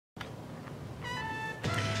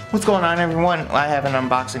What's going on, everyone? I have an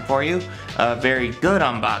unboxing for you. A very good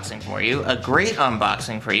unboxing for you. A great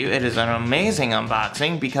unboxing for you. It is an amazing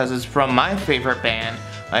unboxing because it's from my favorite band,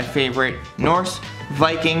 my favorite Norse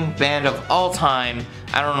Viking band of all time.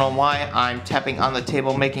 I don't know why I'm tapping on the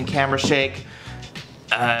table making camera shake.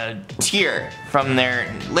 Tyr from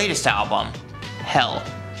their latest album, Hell,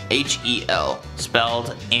 H-E-L,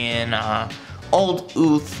 spelled in Old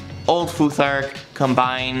Futhark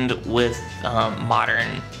combined with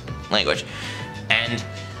modern language. And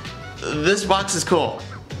this box is cool.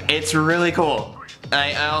 It's really cool.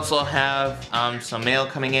 I also have some mail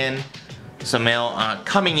coming in,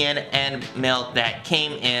 and mail that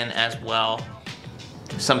came in as well.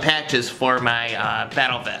 Some patches for my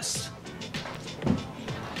battle vest.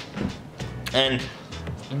 And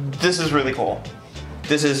this is really cool.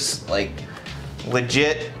 This is like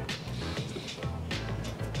legit.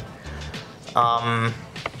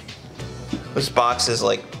 This box is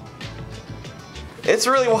like, it's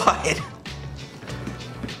really wide.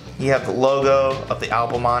 You have the logo of the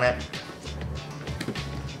album on it.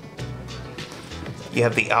 You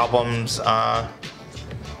have the album's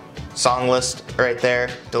song list right there,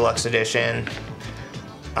 deluxe edition.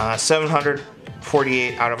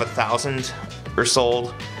 748 out of 1,000 were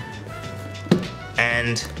sold.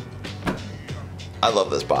 And I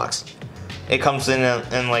love this box. It comes in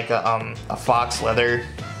like a fox leather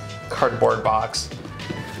cardboard box.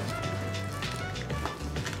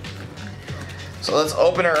 So let's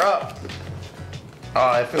open her up.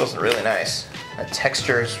 Oh, it feels really nice. The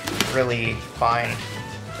texture is really fine,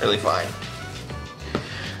 really fine.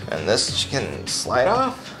 And this can slide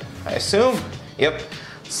off, I assume. Yep,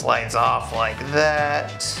 slides off like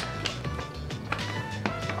that.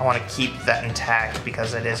 I want to keep that intact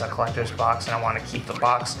because it is a collector's box and I want to keep the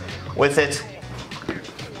box with it.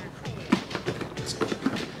 It's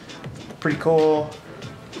pretty cool.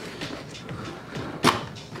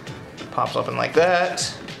 Pops open like that.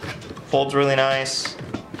 Folds really nice.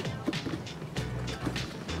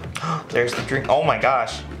 There's the drink. Oh my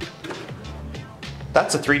gosh.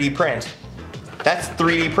 That's a 3D print. That's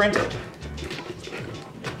 3D printed.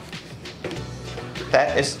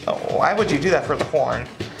 That is, oh, why would you do that for the horn?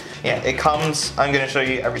 Yeah, it comes, I'm gonna show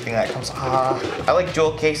you everything that comes. I like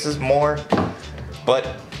jewel cases more, but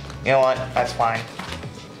you know what, that's fine.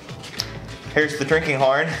 Here's the drinking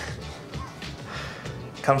horn.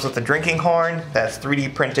 Comes with the drinking horn, that's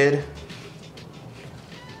 3D printed.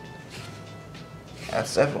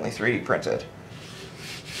 That's definitely 3D printed.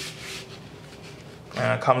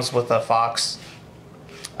 And it comes with a fox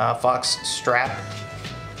strap.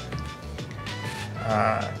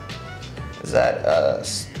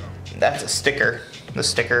 That's a sticker, the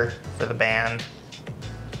sticker for the band.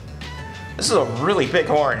 This is a really big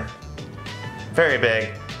horn, very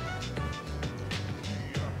big.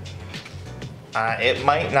 It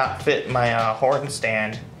might not fit my horn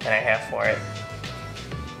stand that I have for it.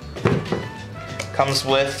 Comes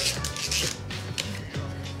with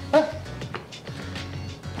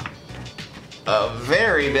a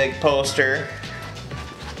very big poster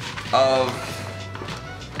of,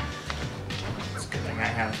 it's a good thing I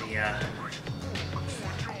have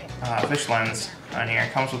the fish lens on here.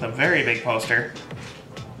 It comes with a very big poster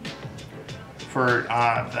for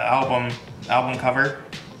the album cover.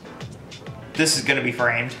 This is gonna be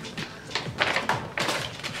framed.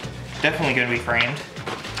 Definitely gonna be framed.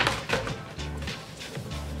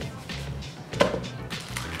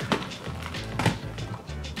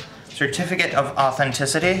 Certificate of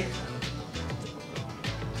authenticity.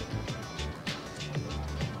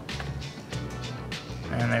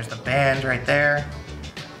 And there's the band right there.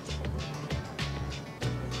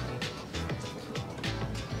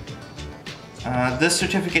 This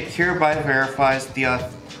certificate hereby verifies the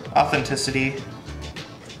authenticity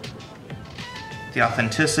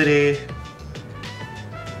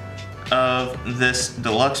of this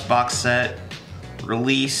deluxe box set,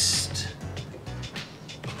 released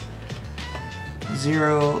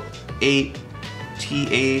 08th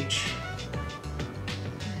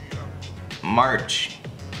March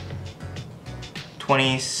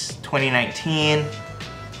 2019.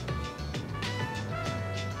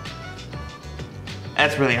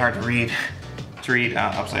 That's really hard to read.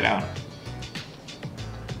 Upside down.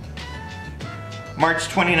 March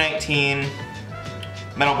 2019,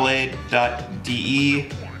 metalblade.de,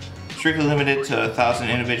 strictly limited to 1,000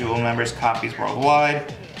 individual members, copies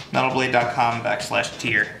worldwide.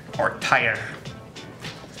 metalblade.com/tier or tire.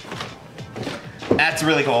 That's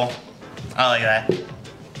really cool. I like that.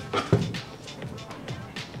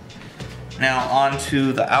 Now on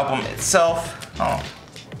to the album itself. Oh,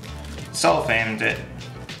 cellophaned it.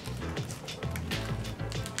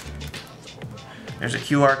 There's a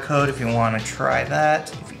QR code if you want to try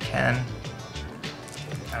that, if you can.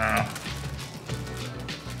 I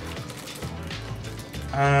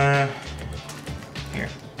don't know. Here.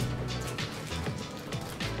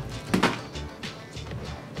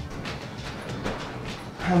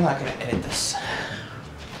 I'm not gonna edit this.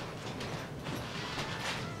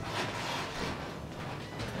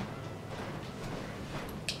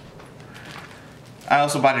 I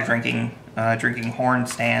also bought a drinking horn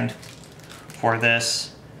stand for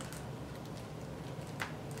this.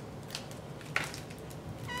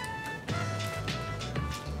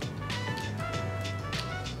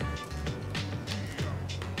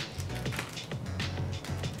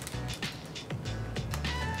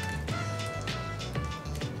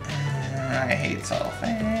 I hate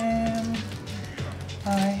cellophane.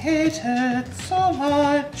 I hate it so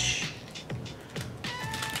much.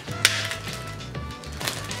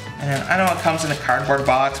 And I know it comes in a cardboard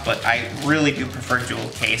box, but I really do prefer jewel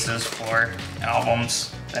cases for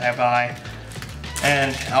albums that I buy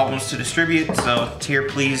and albums to distribute. So Tier,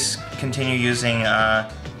 please continue using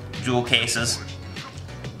jewel cases.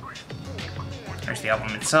 There's the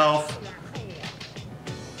album itself.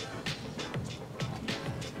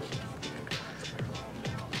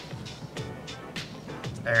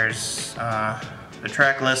 There's the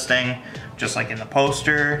track listing, just like in the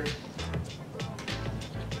poster.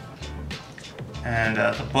 And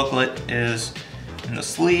the booklet is in the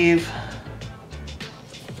sleeve.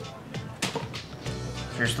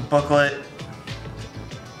 Here's the booklet.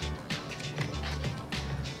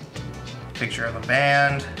 Picture of the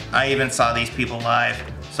band. I even saw these people live.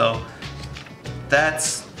 So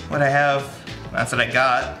that's what I have. That's what I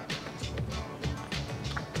got.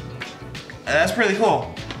 And that's pretty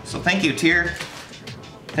cool. So thank you, Tier.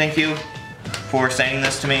 Thank you for sending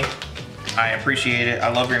this to me. I appreciate it. I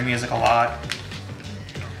love your music a lot.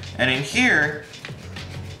 And in here,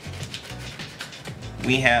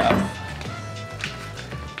 we have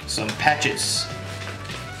some patches.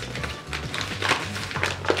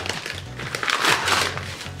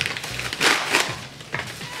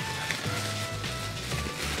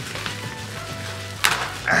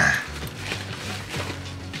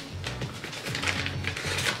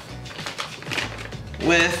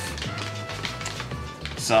 With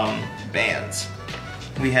some bands.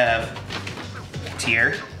 We have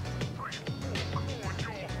Tier.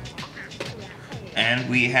 And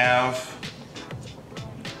we have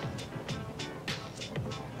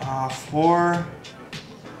Fortum.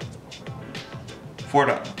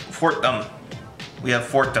 We have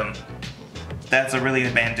Fortum. That's a really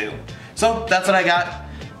good band too. So that's what I got.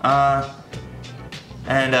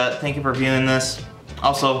 Thank you for viewing this.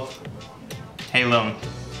 Also, hey Loon.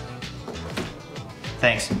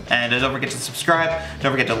 Thanks. And don't forget to subscribe.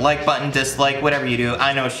 Don't forget to like button, dislike, whatever you do.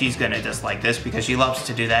 I know she's gonna dislike this because she loves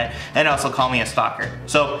to do that. And also call me a stalker.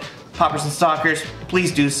 So, poppers and stalkers,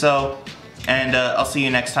 please do so. And I'll see you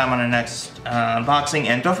next time on the next unboxing.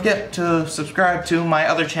 And don't forget to subscribe to my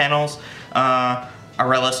other channels,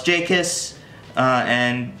 Arelis Jacus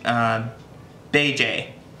and BayJ,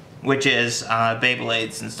 which is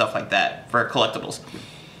Beyblades and stuff like that for collectibles.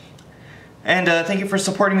 And thank you for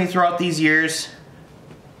supporting me throughout these years.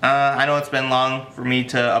 I know it's been long for me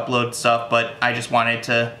to upload stuff, but I just wanted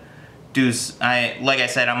to do, like I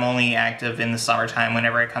said, I'm only active in the summertime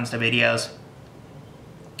whenever it comes to videos.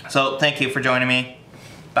 So thank you for joining me.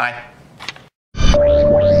 Bye.